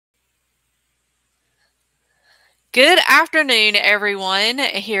Good afternoon, everyone.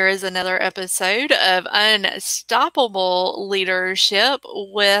 Here is another episode of Unstoppable Leadership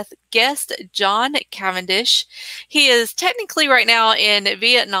with guest John Cavendish. He is technically right now in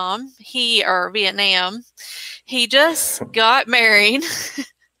Vietnam. Vietnam. He just got married.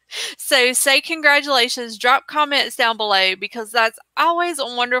 So say congratulations, drop comments down below because that's always a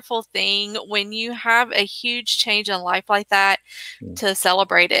wonderful thing when you have a huge change in life like that to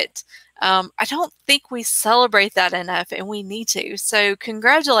celebrate it. I don't think we celebrate that enough, and we need to. So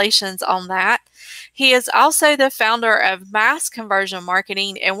congratulations on that. He is also the founder of Mass Conversion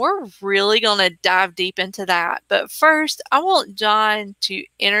Marketing, and we're really going to dive deep into that. But first, I want John to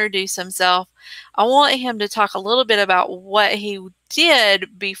introduce himself. I want him to talk a little bit about what he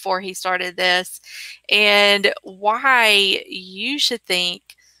did before he started this and why you should think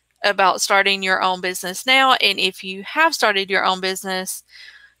about starting your own business now. And if you have started your own business,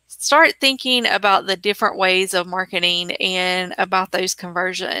 start thinking about the different ways of marketing and about those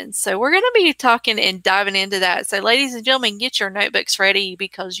conversions. So we're going to be talking and diving into that. So ladies and gentlemen, get your notebooks ready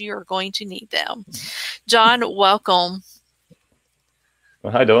because you are going to need them. John, welcome.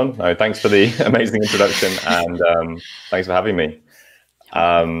 Well, hi, Dawn. Thanks for the amazing introduction, and thanks for having me.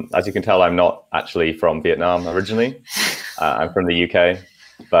 As you can tell, I'm not actually from Vietnam originally. I'm from the UK,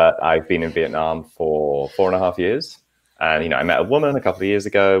 but I've been in Vietnam for 4.5 years. And, I met a woman a couple of years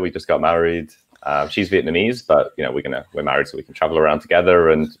ago. We just got married. She's Vietnamese, but, we're married so we can travel around together.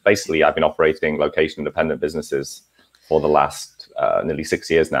 And basically, I've been operating location-independent businesses for the last nearly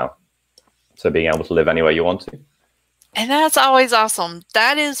 6 years now. So being able to live anywhere you want to. And that's always awesome.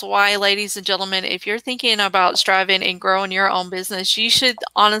 That is why, ladies and gentlemen, if you're thinking about striving and growing your own business, you should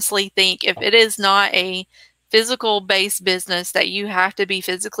honestly think if it is not a physical-based business that you have to be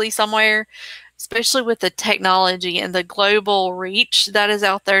physically somewhere, especially with the technology and the global reach that is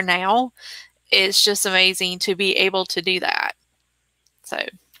out there now, it's just amazing to be able to do that. So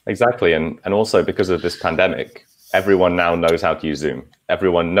exactly. And also because of this pandemic, everyone now knows how to use Zoom.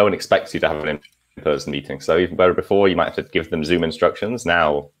 No one expects you to have an in-person meeting. So even where before you might have to give them Zoom instructions,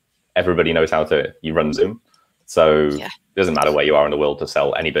 now everybody knows how to run Zoom. So It doesn't matter where you are in the world to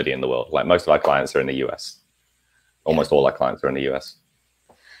sell anybody in the world. Like most of our clients are in the US. Almost all our clients are in the US.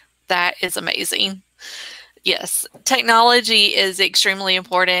 That is amazing. Yes, technology is extremely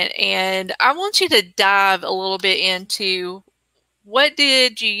important. And I want you to dive a little bit into what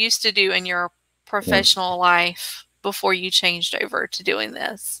did you used to do in your professional life before you changed over to doing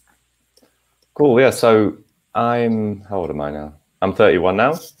this? Cool. Yeah. So how old am I now? I'm 31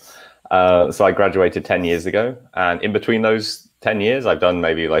 now. So I graduated 10 years ago. And in between those 10 years, I've done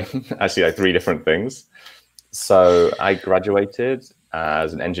maybe actually 3 different things. So I graduated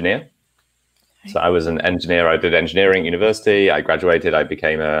as an engineer. So I was an engineer. I did engineering at university. I graduated. I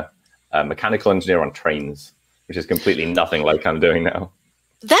became a mechanical engineer on trains, which is completely nothing like I'm doing now.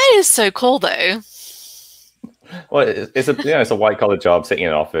 That is so cool, though. Well, it's a white collar job, sitting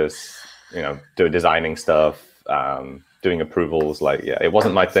in an office, doing designing stuff, doing approvals. It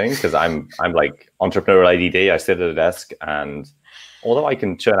wasn't my thing because I'm like entrepreneurial ADD. I sit at a desk, and although I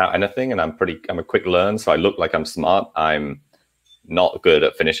can churn out anything, and I'm a quick learn, so I look like I'm smart, I'm not good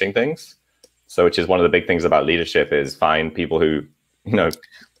at finishing things. So, which is one of the big things about leadership is find people who,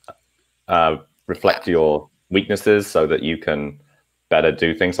 reflect your weaknesses so that you can better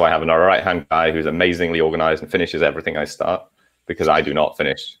do things. So I have a right-hand guy who's amazingly organized and finishes everything I start, because I do not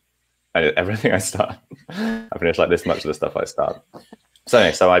finish everything I start. I finish like this much of the stuff I start. So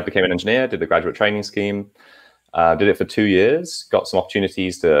anyway, so I became an engineer, did the graduate training scheme, did it for 2 years, got some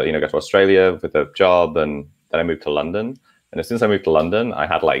opportunities to, go to Australia with a job, and then I moved to London. And as soon as I moved to London, I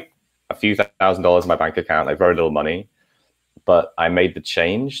had like a few $1,000s in my bank account, like very little money. But I made the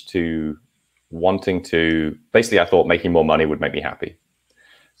change to wanting to, basically I thought making more money would make me happy.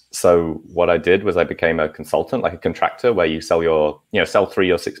 So what I did was I became a consultant, like a contractor, where you sell sell 3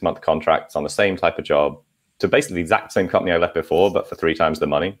 or 6 month contracts on the same type of job to basically the exact same company I left before, but for 3 times the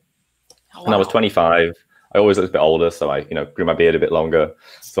money. Oh, wow. And I was 25. I always looked a bit older, so I, grew my beard a bit longer.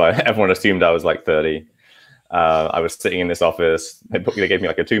 So everyone assumed I was like 30. I was sitting in this office. They gave me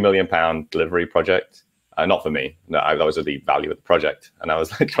like a £2 million delivery project. Not for me. No, that was the value of the project. And I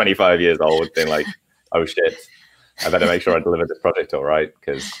was like 25 years old, being like, oh shit, I better make sure I deliver this project all right,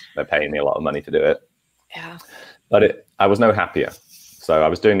 because they're paying me a lot of money to do it. Yeah. But I was no happier. So I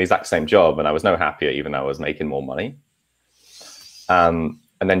was doing the exact same job, and I was no happier, even though I was making more money. And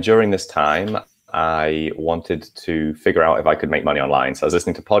then during this time, I wanted to figure out if I could make money online. So I was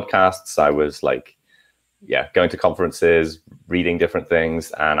listening to podcasts. I was like, going to conferences, reading different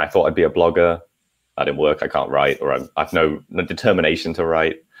things. And I thought I'd be a blogger. That didn't work. I can't write, or I've no determination to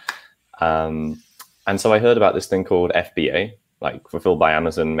write. And so I heard about this thing called FBA, like fulfilled by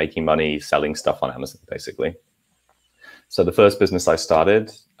Amazon, making money, selling stuff on Amazon, basically. So the first business I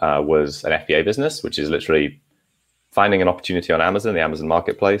started was an FBA business, which is literally finding an opportunity on Amazon, the Amazon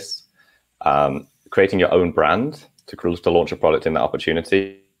marketplace, creating your own brand to launch a product in that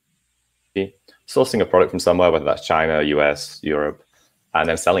opportunity, sourcing a product from somewhere, whether that's China, US, Europe, and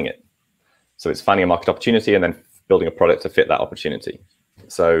then selling it. So it's finding a market opportunity and then building a product to fit that opportunity.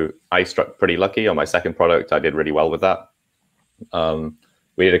 So I struck pretty lucky on my second product. I did really well with that.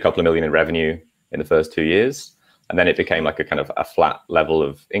 We did a couple of million in revenue in the first 2 years. And then it became like a kind of a flat level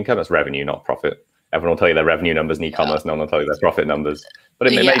of income. It's revenue, not profit. Everyone will tell you their revenue numbers in e-commerce. No one will tell you their profit numbers.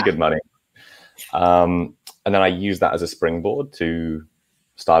 But it made good money. And then I used that as a springboard to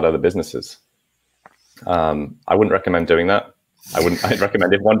start other businesses. I wouldn't recommend doing that. I'd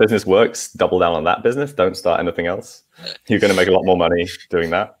recommend if one business works, double down on that business. Don't start anything else. You're going to make a lot more money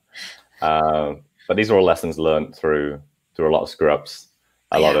doing that. But these are all lessons learned through a lot of screw-ups,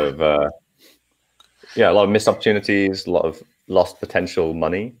 a lot of missed opportunities, a lot of lost potential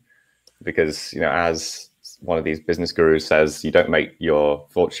money. Because, as one of these business gurus says, you don't make your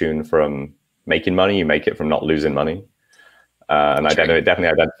fortune from making money, you make it from not losing money. And I definitely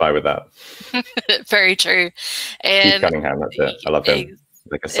identify with that. Very true. And Steve Cunningham, that's it. I love him.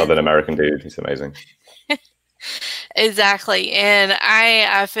 Like a Southern American dude. He's amazing. Exactly. And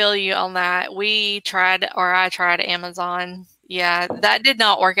I feel you on that. I tried Amazon. Yeah, that did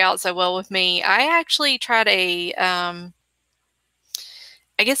not work out so well with me. I actually tried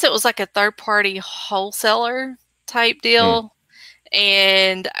I guess it was like a third-party wholesaler type deal.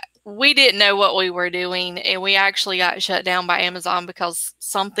 And we didn't know what we were doing, and we actually got shut down by Amazon because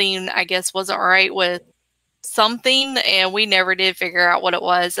something, I guess, wasn't right with something, and we never did figure out what it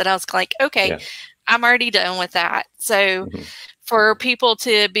was. And I was like, okay, I'm already done with that. So for people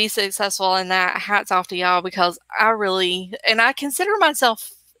to be successful in that, hats off to y'all, because I consider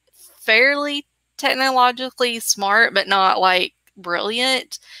myself fairly technologically smart, but not like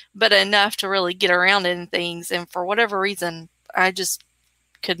brilliant, but enough to really get around in things. And for whatever reason, I just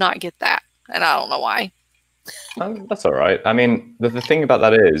could not get that, and I don't know why. That's all right. I mean, the thing about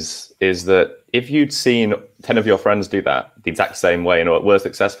that is that if you'd seen 10 of your friends do that the exact same way and were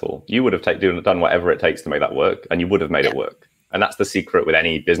successful, you would have done whatever it takes to make that work, and you would have made it work. And that's the secret with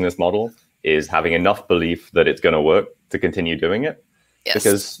any business model, is having enough belief that it's going to work to continue doing it. Yes.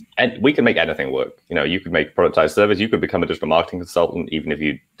 Because we can make anything work. You could make a productized service. You could become a digital marketing consultant, even if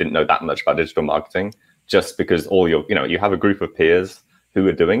you didn't know that much about digital marketing, just because you have a group of peers who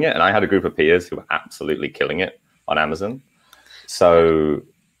are doing it. And I had a group of peers who were absolutely killing it on Amazon. So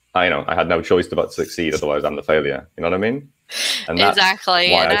I had no choice but to succeed. Otherwise I'm the failure. You know what I mean? And that's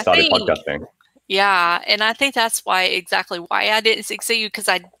exactly why I started podcasting. Yeah. And I think that's why I didn't succeed, because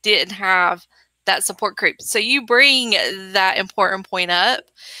I didn't have that support group. So you bring that important point up.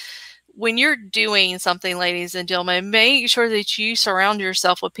 When you're doing something, ladies and gentlemen, make sure that you surround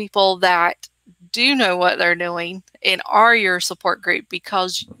yourself with people that do know what they're doing and are your support group,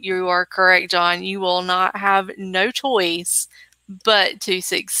 because you are correct, John. You will not have no choice but to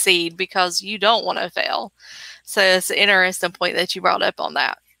succeed, because you don't want to fail. So it's an interesting point that you brought up on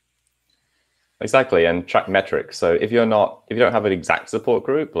that. Exactly. And track metrics. So if you don't have an exact support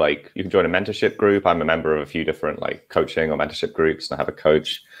group, like you can join a mentorship group. I'm a member of a few different like coaching or mentorship groups, and I have a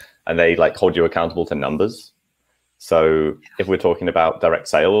coach, and they like hold you accountable to numbers. So if we're talking about direct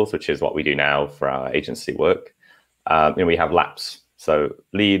sales, which is what we do now for our agency work, we have laps. So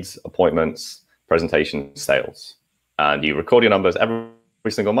leads, appointments, presentations, sales. And you record your numbers every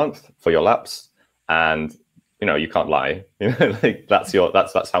single month for your laps. And, you can't lie. Like that's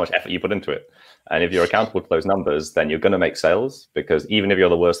how much effort you put into it. And if you're accountable to those numbers, then you're going to make sales, because even if you're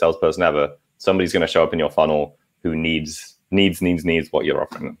the worst salesperson ever, somebody's going to show up in your funnel who needs what you're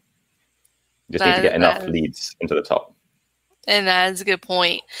offering them. You just need to get enough leads into the top. And that is a good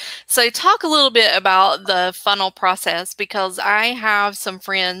point. So talk a little bit about the funnel process, because I have some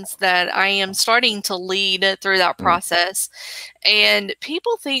friends that I am starting to lead through that process. And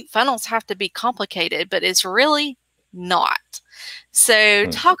people think funnels have to be complicated, but it's really not. So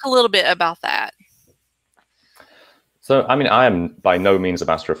talk a little bit about that. So, I am by no means a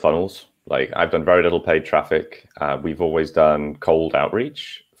master of funnels. Like, I've done very little paid traffic. We've always done cold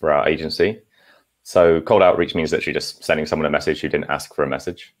outreach for our agency. So cold outreach means literally just sending someone a message who didn't ask for a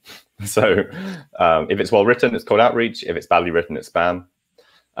message. So if it's well written, it's cold outreach. If it's badly written, it's spam.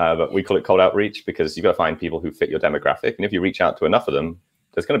 But we call it cold outreach because you've got to find people who fit your demographic. And if you reach out to enough of them,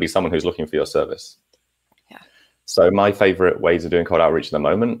 there's going to be someone who's looking for your service. Yeah. So my favorite ways of doing cold outreach at the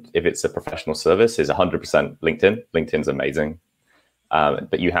moment, if it's a professional service, is 100% LinkedIn. LinkedIn's amazing.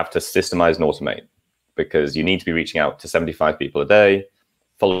 But you have to systemize and automate. because you need to be reaching out to 75 people a day,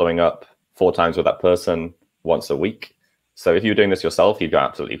 following up 4 times with that person once a week. So if you're doing this yourself, you'd go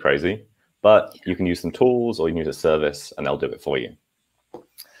absolutely crazy. But you can use some tools or you can use a service and they'll do it for you.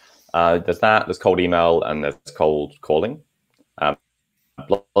 There's cold email and there's cold calling.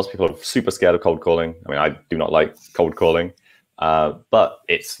 Lots of people are super scared of cold calling. I mean, I do not like cold calling, but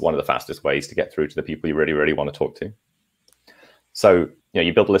it's one of the fastest ways to get through to the people you really, really want to talk to. So,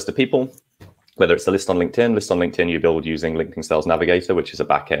 you build a list of people, whether it's a list on LinkedIn you build using LinkedIn Sales Navigator, which is a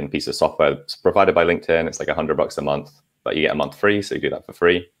back-end piece of software. It's provided by LinkedIn. It's like $100 a month, but you get a month free, so you do that for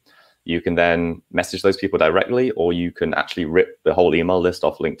free. You can then message those people directly, or you can actually rip the whole email list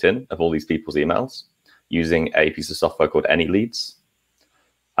off LinkedIn of all these people's emails using a piece of software called AnyLeads.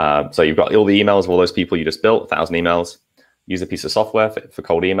 So you've got all the emails of all those people you just built, 1,000 emails. Use a piece of software for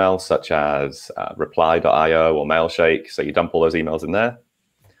cold emails, such as reply.io or Mailshake. So you dump all those emails in there.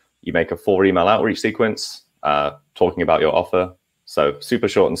 You make a 4-email outreach sequence talking about your offer. So super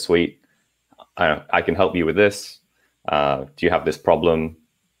short and sweet. I can help you with this. Do you have this problem?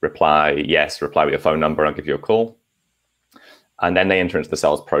 Reply yes, reply with your phone number, I'll give you a call. And then they enter into the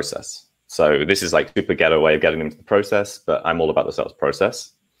sales process. So this is like super ghetto way of getting them into the process, but I'm all about the sales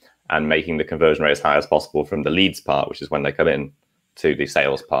process and making the conversion rate as high as possible from the leads part, which is when they come in, to the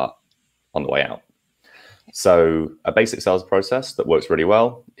sales part on the way out. So a basic sales process that works really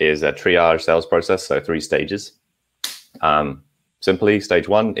well is a triage sales process, so 3 stages. Simply, stage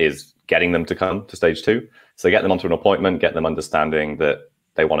 1 is getting them to come to stage 2. So get them onto an appointment, get them understanding that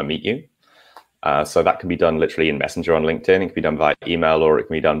they want to meet you. So that can be done literally in Messenger on LinkedIn. It can be done via email, or it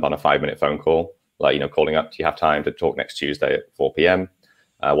can be done on a 5-minute phone call, like, calling up, do you have time to talk next Tuesday at 4 p.m.?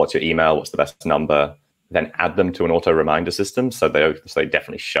 What's your email? What's the best number? Then add them to an auto reminder system so they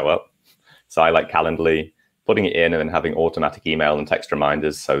definitely show up. So I like Calendly, putting it in and then having automatic email and text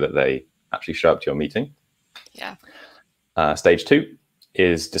reminders so that they actually show up to your meeting. Yeah. Stage 2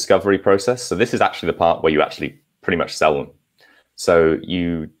 is discovery process. So this is actually the part where you actually pretty much sell them. So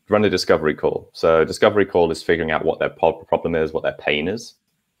you run a discovery call. So a discovery call is figuring out what their problem is, what their pain is.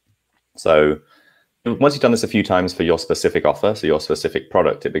 So once you've done this a few times for your specific offer, so your specific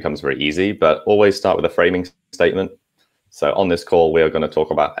product, it becomes very easy, but always start with a framing statement. So on this call, we are going to talk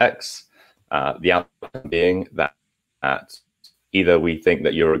about X, the outcome being that either we think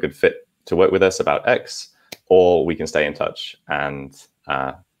that you're a good fit to work with us about X, or we can stay in touch and,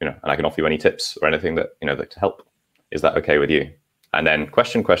 and I can offer you any tips or anything that, that to help. Is that okay with you? And then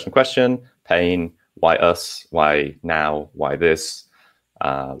question, pain, why us, why now, why this,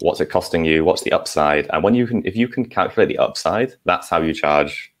 what's it costing you, what's the upside? And if you can calculate the upside, that's how you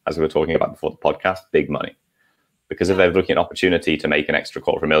charge, as we were talking about before the podcast, big money. Because if they're looking at an opportunity to make an extra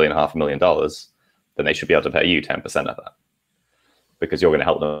 $250,000, $500,000, then they should be able to pay you 10% of that, because you're going to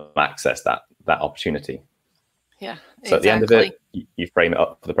help them access that opportunity. Yeah. So at the end of it, you frame it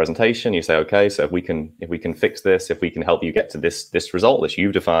up for the presentation. You say, okay, so if we can fix this, if we can help you get to this result that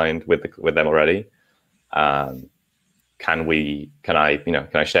you've defined with them already, can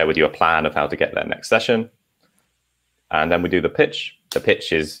I share with you a plan of how to get there next session? And then we do the pitch. The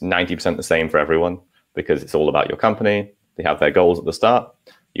pitch is 90% the same for everyone because it's all about your company. They have their goals at the start.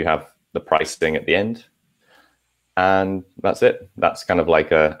 You have the pricing at the end. And that's it. That's kind of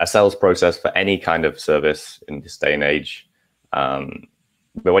like a sales process for any kind of service in this day and age. But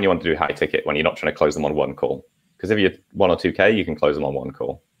when you want to do high ticket, when you're not trying to close them on one call, because if you're 1 or 2K, you can close them on one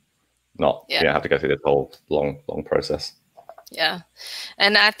call. You don't have to go through this whole long process. Yeah.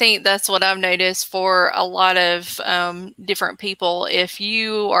 And I think that's what I've noticed for a lot of different people. If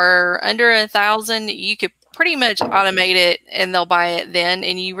you are under 1,000, you could pretty much automate it and they'll buy it then,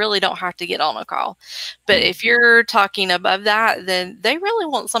 and you really don't have to get on a call. But if you're talking above that, then they really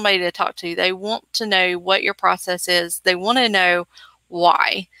want somebody to talk to. They want to know what your process is. They want to know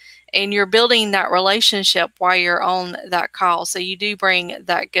why. And you're building that relationship while you're on that call. So you do bring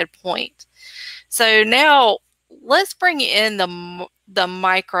that good point. So now let's bring in the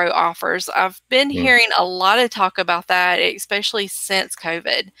micro offers. I've been hearing a lot of talk about that, especially since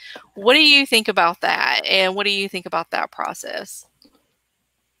COVID. What do you think about that? And what do you think about that process?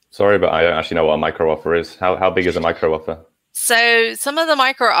 Sorry, but I don't actually know what a micro offer is. How big is a micro offer? So some of the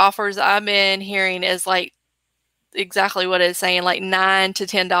micro offers I've been hearing is like exactly what it's saying, like $9 to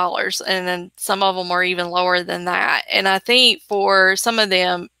 $10. And then some of them are even lower than that. And I think for some of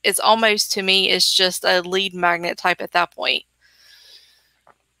them, it's almost, to me, it's just a lead magnet type at that point.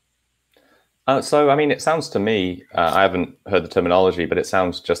 So, I mean, it sounds to me, I haven't heard the terminology, but it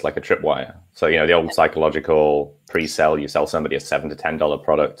sounds just like a tripwire. So, the old psychological pre-sell, you sell somebody a $7 to $10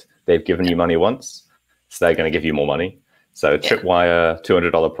 product. They've given you money once, so they're going to give you more money. So Tripwire,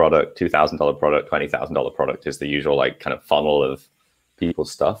 $200 product, $2,000 product, $20,000 product is the usual like kind of funnel of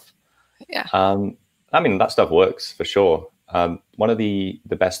people's stuff. Yeah. I mean, that stuff works for sure. One of the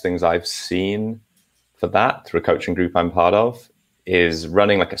best things I've seen for that through a coaching group I'm part of is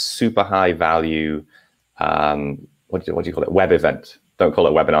running like a super high value, what do you call it? Web event. Don't call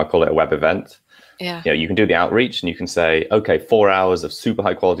it a webinar, call it a web event. Yeah. You can do the outreach and you can say, okay, 4 hours of super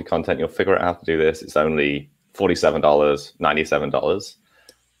high quality content. You'll figure out how to do this. It's only $47, $97.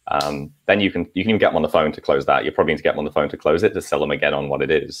 Then you can even get them on the phone to close that. You're probably going to get them on the phone to close it to sell them again on what it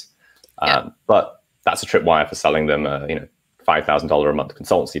is. But that's a tripwire for selling them, $5,000 a month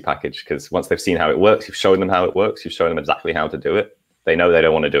consultancy package. Because once they've seen how it works, you've shown them how it works. You've shown them exactly how to do it. They know they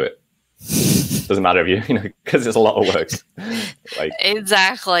don't want to do it. Doesn't matter if because it's a lot of work.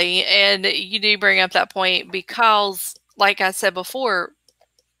 Exactly. And you do bring up that point because, like I said before,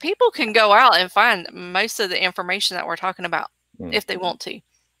 people can go out and find most of the information that we're talking about if they want to.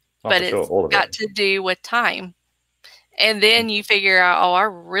 But it's got to do with time. And then you figure out, oh, I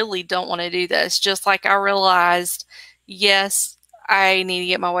really don't want to do this. Just like I realized, yes, I need to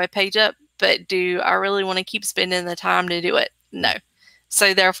get my webpage up, but do I really want to keep spending the time to do it? No.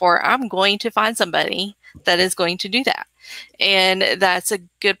 So therefore, I'm going to find somebody that is going to do that. And that's a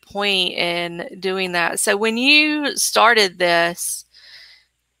good point in doing that. So when you started this,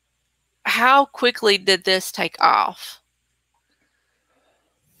 how quickly did this take off?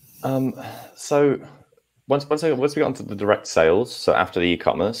 So once we got into the direct sales, so after the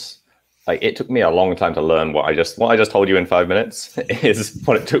e-commerce, like it took me a long time to learn what I just told you in 5 minutes is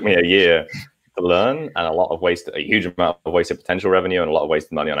what it took me a year to learn, and a huge amount of wasted potential revenue and a lot of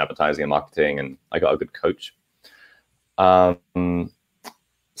wasted money on advertising and marketing. And I got a good coach. So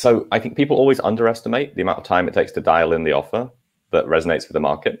I think people always underestimate the amount of time it takes to dial in the offer that resonates with the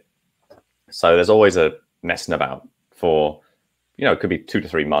market. So there's always a messing about for, it could be 2 to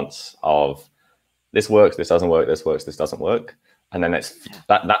 3 months of this works, this doesn't work, this works, this doesn't work. And then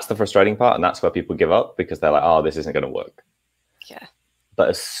that's the frustrating part. And that's where people give up because they're like, oh, this isn't going to work. Yeah. But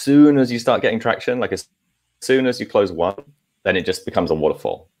as soon as you start getting traction, like as soon as you close one, then it just becomes a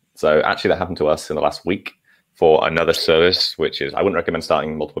waterfall. So actually that happened to us in the last week for another service, which is, I wouldn't recommend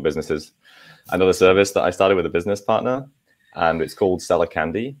starting multiple businesses. Another service that I started with a business partner, and it's called Seller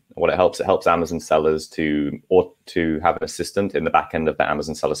Candy. What it helps Amazon sellers to have an assistant in the back end of the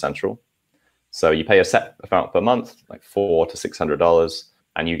Amazon Seller Central. So you pay a set amount per month, like $400 to $600,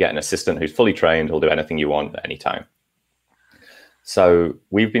 and you get an assistant who's fully trained, who'll do anything you want at any time. So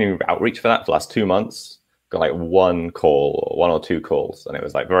we've been in outreach for that for the last 2 months, got like one or two calls, and it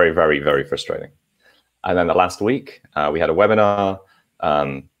was like very, very, very frustrating. And then the last week, we had a webinar,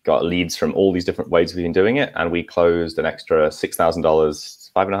 got leads from all these different ways we've been doing it, and we closed an extra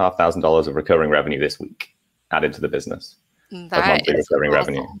 $6,000, $5,500 of recurring revenue this week added to the business. That is recurring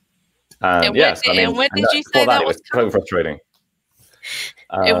revenue. And what did you say that was so frustrating?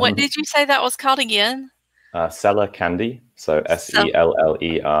 And what did you say that was called again? Seller Candy. So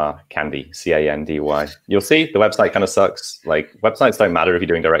SELLER Candy, CANDY. You'll see the website kind of sucks. Like websites don't matter if you're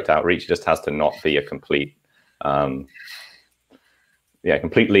doing direct outreach. It just has to not be a complete, complete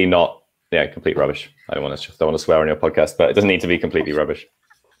rubbish. I don't want to swear on your podcast, but it doesn't need to be completely rubbish.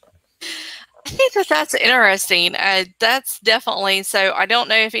 I think that's interesting. That's definitely, so I don't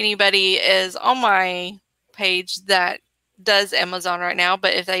know if anybody is on my page that does Amazon right now,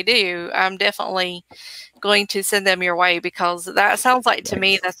 but if they do, I'm definitely going to send them your way, because that sounds like to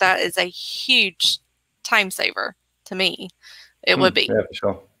me that is a huge time saver. To me, it would be. Yeah, for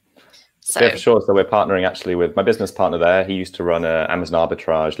sure. For sure. So we're partnering actually with my business partner there. He used to run an Amazon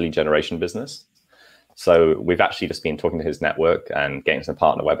arbitrage lead generation business. So we've actually just been talking to his network and getting some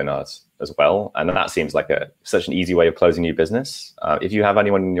partner webinars as well. And that seems like such an easy way of closing new business. If you have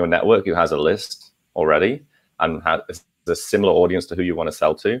anyone in your network who has a list already and has a similar audience to who you want to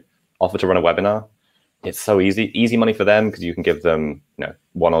sell to, offer to run a webinar. It's so easy money for them because you can give them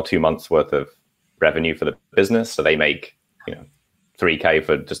 1 or 2 months worth of revenue for the business. So they make $3,000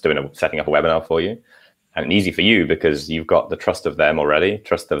 for just setting up a webinar for you. And easy for you because you've got the trust of them already,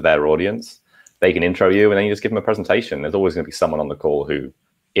 trust of their audience. They can intro you and then you just give them a presentation. There's always going to be someone on the call who,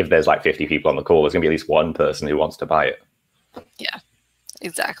 if there's like 50 people on the call, there's going to be at least one person who wants to buy it. Yeah,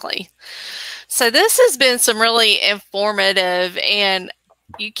 exactly. So this has been some really informative, and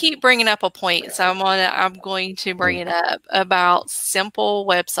you keep bringing up a point. So I'm going to bring it up about simple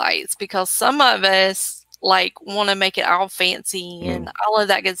websites, because some of us want to make it all fancy and all of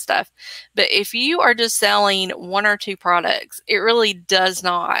that good stuff. But if you are just selling 1 or 2 products, it really does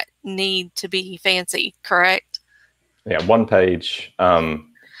not need to be fancy, correct? Yeah, one page.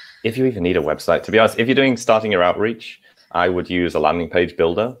 If you even need a website, to be honest, if you're starting your outreach, I would use a landing page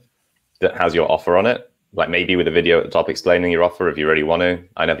builder that has your offer on it, like maybe with a video at the top explaining your offer if you really want to.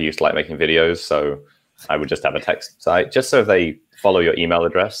 I never used to like making videos, so I would just have a text site, just so if they follow your email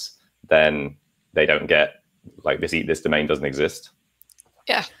address, then they don't get like this domain doesn't exist.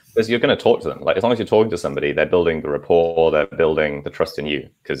 Yeah. Because you're going to talk to them. Like as long as you're talking to somebody, they're building the rapport, they're building the trust in you.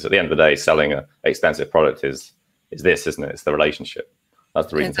 Because at the end of the day, selling an expensive product is this, isn't it? It's the relationship. That's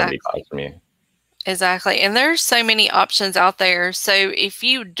the reason somebody buys from you. Exactly. And there's so many options out there. So if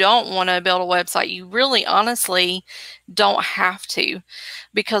you don't want to build a website, you really honestly don't have to,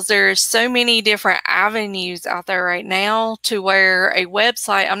 because there's so many different avenues out there right now to where a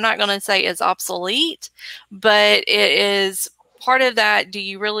website, I'm not going to say is obsolete, but it is part of that. Do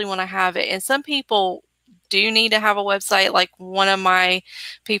you really want to have it? And some people do need to have a website. Like one of my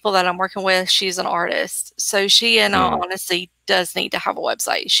people that I'm working with, she's an artist. So she, in all honesty, does need to have a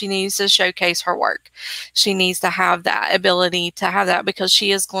website. She needs to showcase her work. She needs to have that ability to have that, because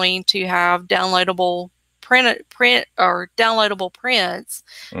she is going to have downloadable print or downloadable prints.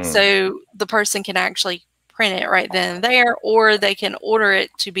 So the person can actually print it right then and there, or they can order it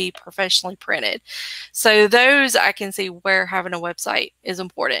to be professionally printed. So those I can see where having a website is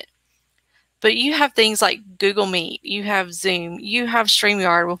important. But you have things like Google Meet, you have Zoom, you have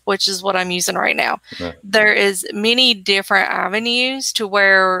StreamYard, which is what I'm using right now. Yeah. There is many different avenues to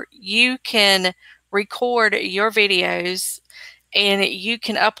where you can record your videos and you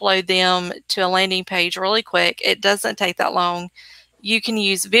can upload them to a landing page really quick. It doesn't take that long. You can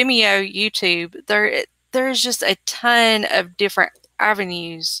use Vimeo, YouTube. There's just a ton of different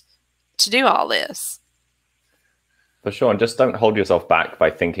avenues to do all this. For sure. And just don't hold yourself back by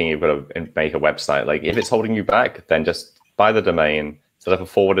thinking you've got to make a website. Like if it's holding you back, then just buy the domain, set up a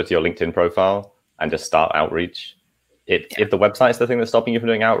forwarder to your LinkedIn profile, and just start outreach. If the website's the thing that's stopping you from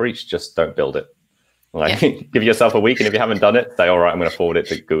doing outreach, just don't build it. Like give yourself a week, and if you haven't done it, say, all right, I'm going to forward it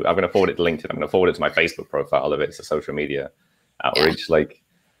to Google. I'm going to forward it to LinkedIn. I'm going to forward it to my Facebook profile if it's a social media outreach. Like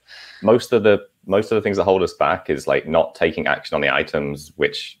most of the things that hold us back is like not taking action on the items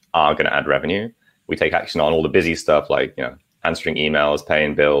which are going to add revenue. We take action on all the busy stuff, like, you know, answering emails,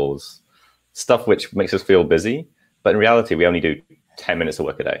 paying bills, stuff which makes us feel busy. But in reality, we only do 10 minutes of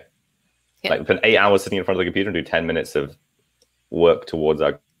work a day. Yeah. Like we spend 8 hours sitting in front of the computer and do 10 minutes of work towards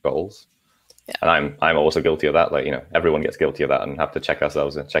our goals. Yeah. And I'm also guilty of that. Like, you know, everyone gets guilty of that and have to check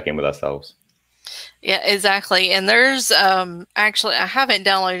ourselves and check in with ourselves. Yeah, exactly. And there's actually, I haven't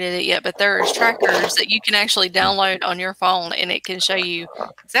downloaded it yet, but there's trackers that you can actually download on your phone, and it can show you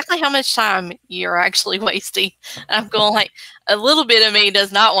exactly how much time you're actually wasting. And I'm going like, a little bit of me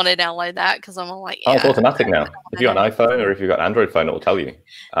does not want to download that, because I'm like, yeah, it's automatic now. If you've got an iPhone or if you've got an Android phone, it will tell you.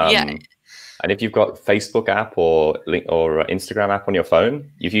 And if you've got Facebook app or Instagram app on your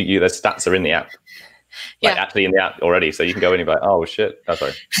phone, the stats are in the app. Like actually in the app already. So you can go in and be like, oh shit,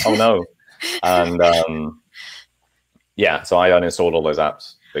 oh no. And so I uninstalled all those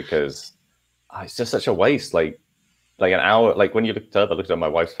apps because it's just such a waste. Like an hour, like when you looked up, I looked at my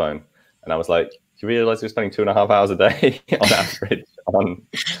wife's phone and I was like, do you realize we're spending 2.5 hours a day on average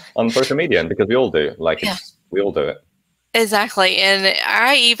on social media? And because we all do, we all do it. Exactly. And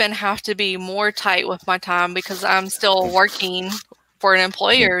I even have to be more tight with my time because I'm still working for an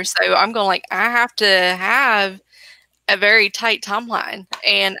employer. So I'm going like, I have to have a very tight timeline.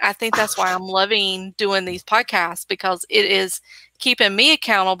 And I think that's why I'm loving doing these podcasts, because it is keeping me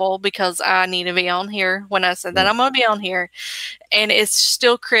accountable, because I need to be on here when I said that I'm going to be on here. And it's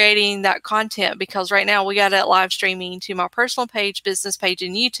still creating that content, because right now we got it live streaming to my personal page, business page,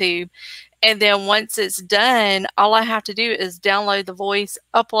 and YouTube. And then once it's done, all I have to do is download the voice,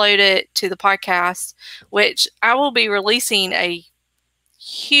 upload it to the podcast, which I will be releasing a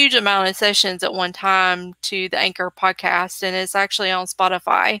huge amount of sessions at one time to the Anchor podcast, and it's actually on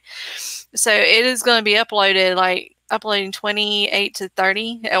Spotify. So it is going to be uploaded, like uploading 28 to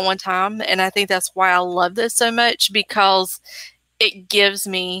 30 at one time. And I think that's why I love this so much, because it gives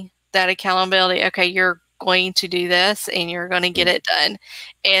me that accountability. Okay, you're going to do this and you're going to get it done.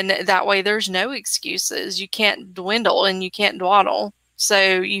 And that way there's no excuses. You can't dwindle and you can't dawdle.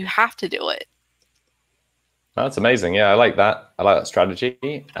 So you have to do it. That's amazing. Yeah, I like that. I like that strategy.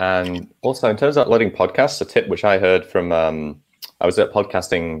 And also in terms of uploading podcasts, a tip which I heard from, I was at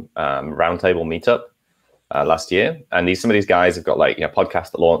podcasting roundtable meetup last year. And some of these guys have got like, you know,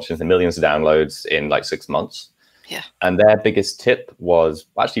 podcasts that launched into millions of downloads in like 6 months. Yeah. And their biggest tip was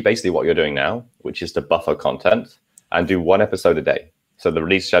actually basically what you're doing now, which is to buffer content and do 1 episode a day. So the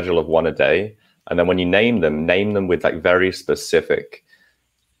release schedule of 1 a day. And then when you name them with like very specific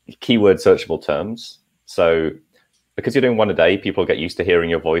keyword searchable terms. So because you're doing 1 a day, people get used to hearing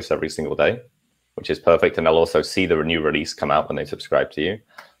your voice every single day, which is perfect. And they'll also see the new release come out when they subscribe to you.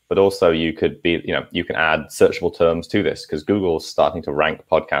 But also you could be, you can add searchable terms to this, because Google's starting to rank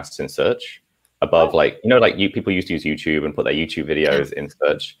podcasts in search above, people used to use YouTube and put their YouTube videos in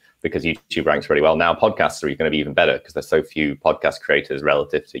search because YouTube ranks really well. Now podcasts are going to be even better because there's so few podcast creators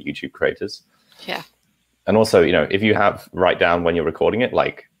relative to YouTube creators. Yeah. And also, if you write down when you're recording it,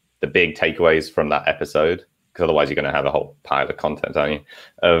 like the big takeaways from that episode, because otherwise you're going to have a whole pile of content, aren't you,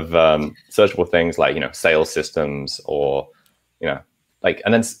 of searchable things like, sales systems or, and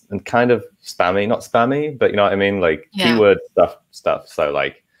kind of spammy, not spammy, but you know what I mean? Like keyword stuff. So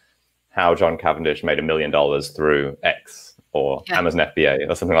like how John Cavendish made $1 million through X or Amazon FBA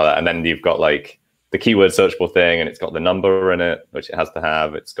or something like that. And then you've got like the keyword searchable thing, and it's got the number in it, which it has to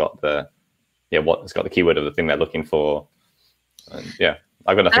have. It's got it's got the keyword of the thing they're looking for. And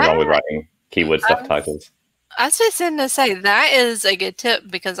I've got nothing wrong with writing keyword stuff titles. I was just going to say that is a good tip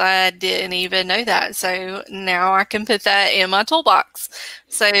because I didn't even know that. So now I can put that in my toolbox.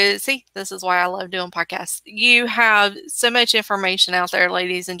 So see, this is why I love doing podcasts. You have so much information out there,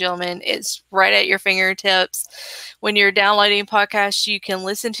 ladies and gentlemen. It's right at your fingertips. When you're downloading podcasts, you can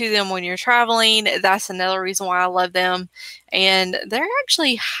listen to them when you're traveling. That's another reason why I love them. And they're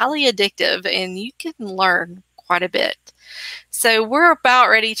actually highly addictive, and you can learn quite a bit. So we're about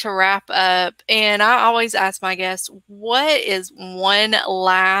ready to wrap up, and I always ask my guests, what is one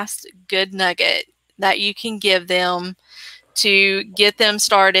last good nugget that you can give them to get them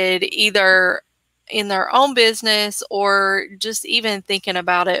started either in their own business or just even thinking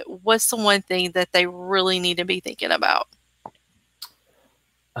about it? What's the one thing that they really need to be thinking about?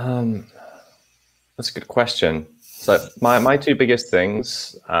 That's a good question. So my two biggest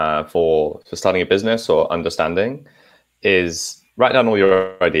things for starting a business or understanding is write down all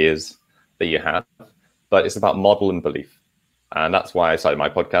your ideas that you have, but it's about model and belief. And that's why I started my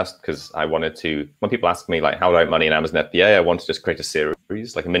podcast, because I wanted to, when people ask me like, how do I make money in Amazon FBA? I want to just create a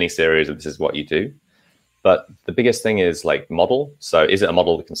series, like a mini series of this is what you do. But the biggest thing is like model. So is it a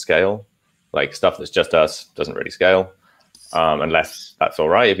model that can scale? Like stuff that's just us doesn't really scale, unless that's all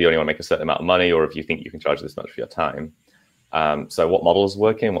right if you only want to make a certain amount of money or if you think you can charge this much for your time. So what model is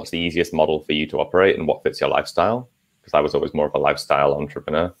working? What's the easiest model for you to operate and what fits your lifestyle? Because I was always more of a lifestyle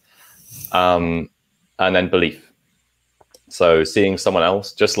entrepreneur. And then belief. So seeing someone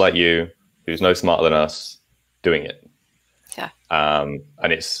else just like you, who's no smarter than us, doing it. Yeah. And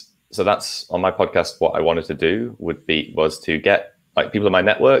so that's on my podcast. What I wanted to do was to get like people in my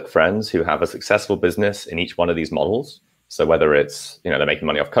network, friends who have a successful business in each one of these models. So whether it's, they're making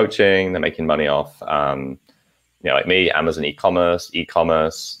money off coaching, they're making money off, like me, Amazon e-commerce,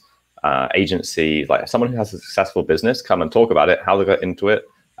 agency, like someone who has a successful business, come and talk about it, how they got into it,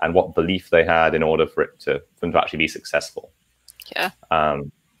 and what belief they had in order for them to actually be successful. Yeah.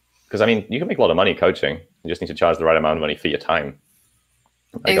 Because you can make a lot of money coaching. You just need to charge the right amount of money for your time.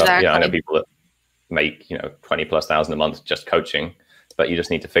 Exactly. I know people that make 20,000+ a month just coaching, but you just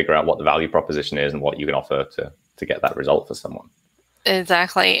need to figure out what the value proposition is and what you can offer to get that result for someone.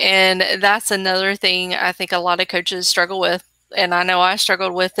 Exactly. And that's another thing I think a lot of coaches struggle with. And I know I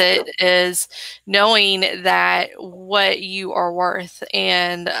struggled with it, is knowing that what you are worth.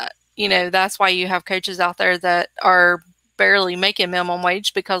 And, that's why you have coaches out there that are barely making minimum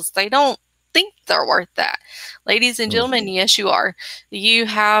wage because they don't think they're worth that. Ladies and gentlemen, yes, you are. You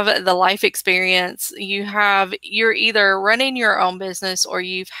have the life experience. You're either running your own business or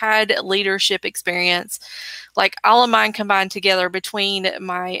you've had leadership experience. Like all of mine combined together between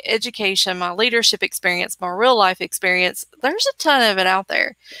my education, my leadership experience, my real life experience. There's a ton of it out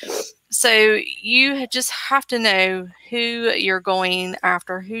there. So you just have to know who you're going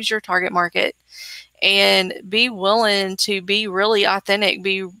after, who's your target market, and be willing to be really authentic,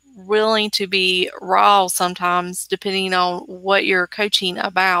 be willing to be raw sometimes, depending on what you're coaching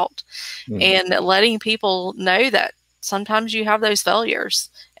about, and letting people know that sometimes you have those failures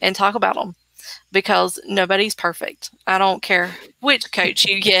and talk about them, because nobody's perfect. I don't care which coach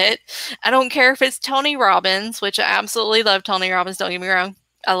you get. I don't care if it's Tony Robbins, which I absolutely love Tony Robbins. Don't get me wrong.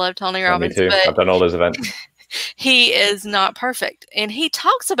 I love Tony Robbins. Me too. I've done all those events. He is not perfect. And he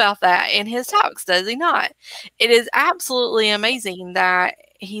talks about that in his talks, does he not? It is absolutely amazing that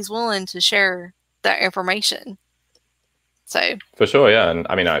he's willing to share that information. So for sure, yeah. And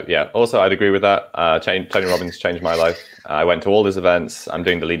also I'd agree with that. Tony Robbins changed my life. I went to all his events. I'm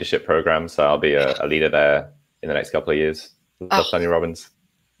doing the leadership program, so I'll be a leader there in the next couple of years. Love Tony Robbins.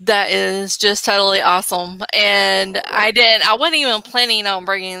 That is just totally awesome. And I wasn't even planning on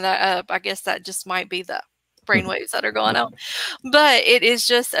bringing that up. I guess that just might be the brainwaves that are going on. But it is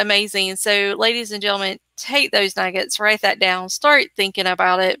just amazing. So, ladies and gentlemen, take those nuggets, write that down, start thinking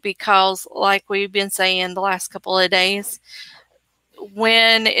about it, because like we've been saying the last couple of days,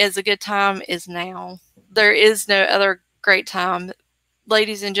 when is a good time is now. There is no other great time.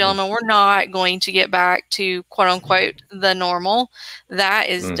 Ladies and gentlemen, we're not going to get back to quote unquote the normal. That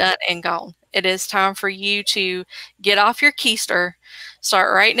is done and gone. It is time for you to get off your keister,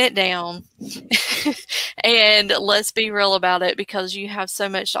 start writing it down, and let's be real about it, because you have so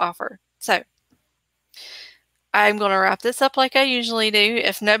much to offer. So I'm going to wrap this up like I usually do.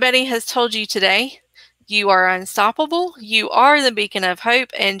 If nobody has told you today, you are unstoppable. You are the beacon of hope.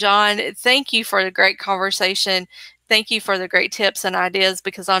 And John, thank you for the great conversation. Thank you for the great tips and ideas,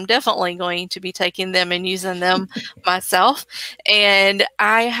 because I'm definitely going to be taking them and using them myself. And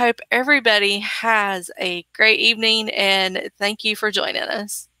I hope everybody has a great evening, and thank you for joining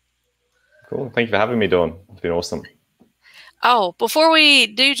us. Cool. Thank you for having me, Dawn. It's been awesome. Oh, before we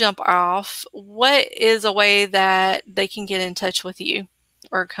do jump off, what is a way that they can get in touch with you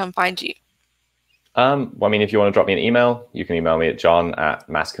or come find you? Well, I mean, if you want to drop me an email, you can email me at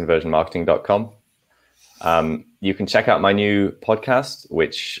john@massconversionmarketing.com. You can check out my new podcast,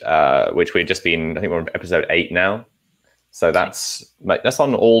 which we've just been, I think we're on episode 8 now. So that's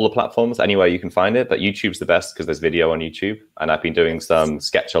on all the platforms, anywhere you can find it. But YouTube's the best because there's video on YouTube. And I've been doing some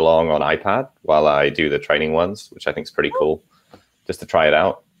sketch along on iPad while I do the training ones, which I think is pretty cool, just to try it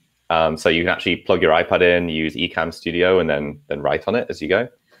out. So you can actually plug your iPad in, use Ecamm Studio, and then write on it as you go.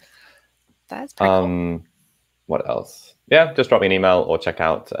 That's pretty cool. What else? Yeah, just drop me an email or check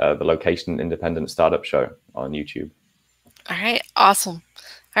out the Location Independent Startup Show on YouTube. All right. Awesome.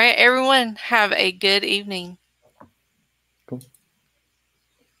 All right, everyone, have a good evening.